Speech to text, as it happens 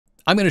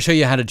I'm going to show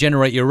you how to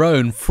generate your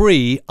own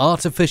free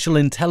artificial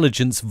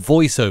intelligence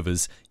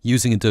voiceovers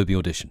using Adobe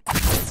Audition.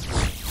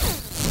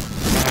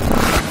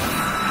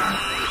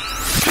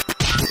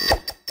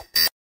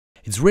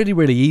 It's really,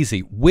 really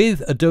easy.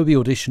 With Adobe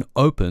Audition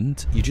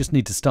opened, you just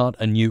need to start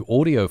a new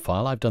audio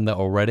file. I've done that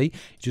already.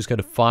 You just go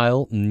to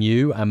File,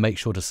 New, and make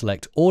sure to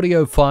select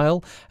Audio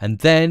File, and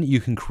then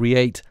you can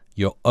create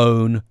your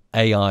own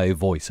AI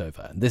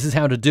voiceover. And this is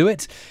how to do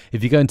it.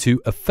 If you go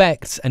into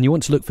Effects and you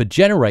want to look for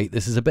Generate,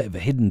 this is a bit of a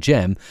hidden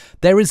gem.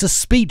 There is a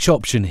speech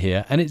option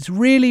here, and it's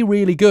really,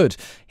 really good.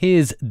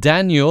 Here's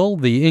Daniel,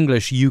 the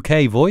English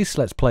UK voice.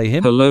 Let's play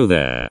him. Hello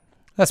there.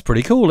 That's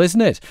pretty cool,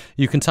 isn't it?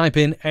 You can type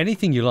in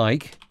anything you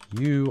like.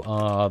 You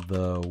are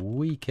the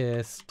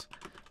weakest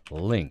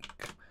link.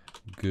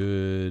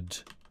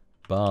 Goodbye.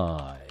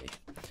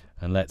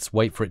 And let's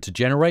wait for it to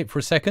generate for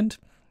a second.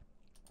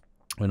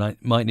 And I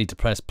might need to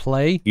press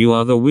play. You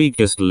are the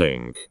weakest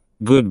link.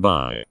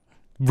 Goodbye.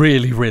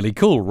 Really, really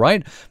cool,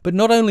 right? But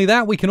not only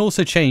that, we can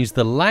also change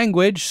the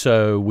language.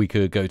 So we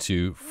could go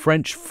to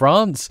French,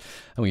 France,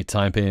 and we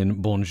type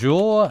in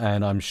bonjour,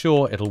 and I'm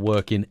sure it'll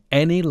work in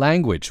any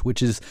language,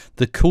 which is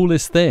the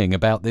coolest thing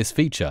about this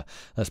feature.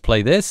 Let's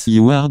play this.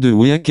 You are the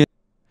weakest.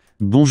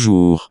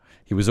 Bonjour.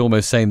 He was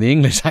almost saying the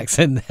English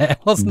accent there,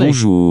 wasn't he?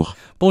 Bonjour.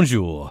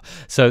 Bonjour.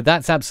 So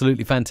that's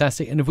absolutely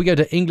fantastic. And if we go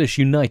to English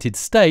United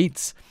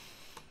States,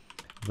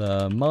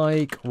 the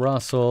Mike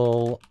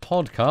Russell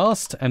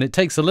podcast, and it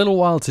takes a little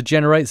while to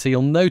generate, so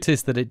you'll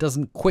notice that it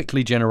doesn't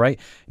quickly generate.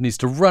 It needs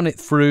to run it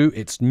through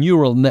its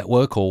neural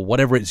network or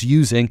whatever it's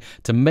using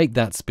to make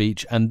that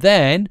speech, and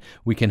then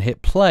we can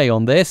hit play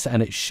on this,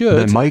 and it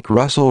should... The Mike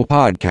Russell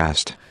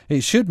podcast.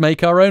 It should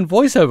make our own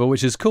voiceover,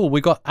 which is cool.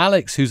 We've got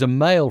Alex, who's a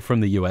male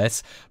from the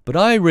US, but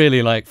I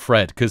really like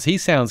Fred because he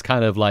sounds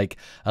kind of like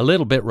a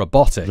little bit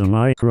robotic. The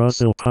Mike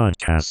Russell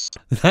podcast.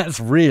 That's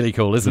really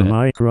cool, isn't it? The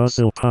Mike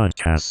Russell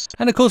podcast.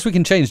 And of course, we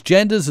can change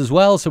genders as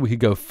well. So we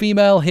could go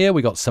female here.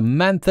 We got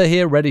Samantha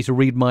here, ready to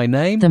read my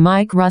name. The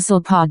Mike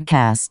Russell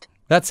podcast.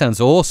 That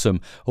sounds awesome.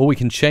 Or we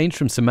can change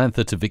from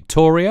Samantha to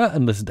Victoria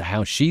and listen to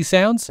how she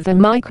sounds. The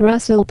Mike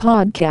Russell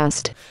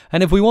podcast.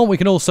 And if we want, we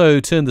can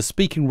also turn the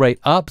speaking rate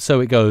up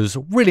so it goes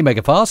really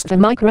mega fast. The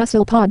Mike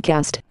Russell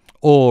podcast.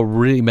 Or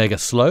really mega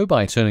slow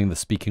by turning the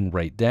speaking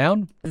rate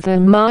down.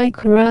 The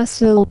Mike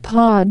Russell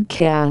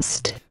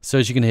podcast. So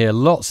as you can hear,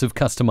 lots of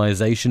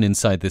customization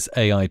inside this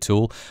AI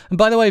tool. And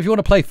by the way, if you want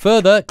to play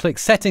further, click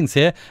settings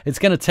here. It's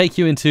going to take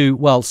you into,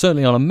 well,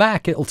 certainly on a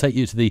Mac, it'll take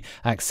you to the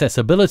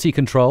accessibility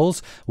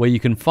controls where you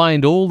can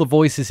find all the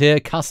voices here,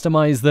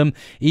 customize them,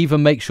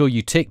 even make sure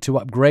you tick to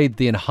upgrade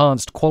the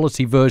enhanced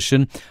quality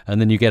version, and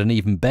then you get an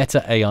even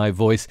better AI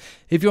voice.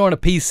 If you're on a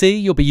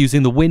PC, you'll be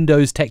using the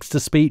Windows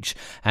text-to-speech,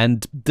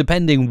 and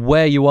depending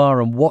where you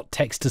are and what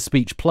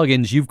text-to-speech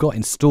plugins you've got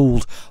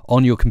installed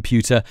on your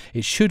computer,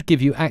 it should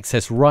give you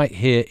access right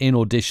here in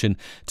Audition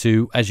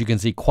to, as you can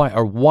see, quite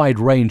a wide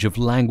range of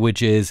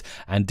languages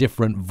and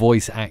different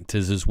voice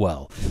actors as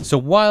well. So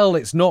while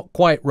it's not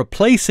quite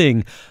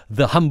replacing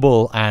the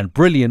humble and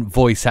brilliant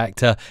voice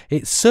actor,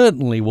 it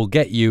certainly will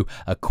get you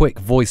a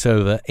quick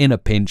voiceover in a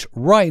pinch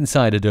right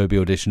inside Adobe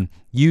Audition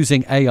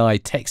using AI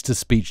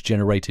text-to-speech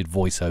generated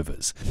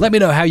voiceovers. Let me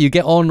know how you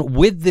get on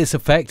with this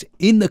effect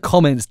in the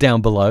comments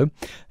down below.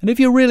 And if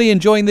you're really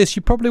enjoying this,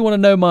 you probably want to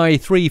know my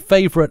 3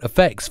 favorite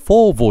effects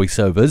for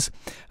voiceovers.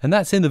 And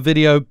that's in the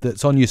video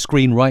that's on your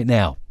screen right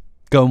now.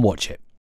 Go and watch it.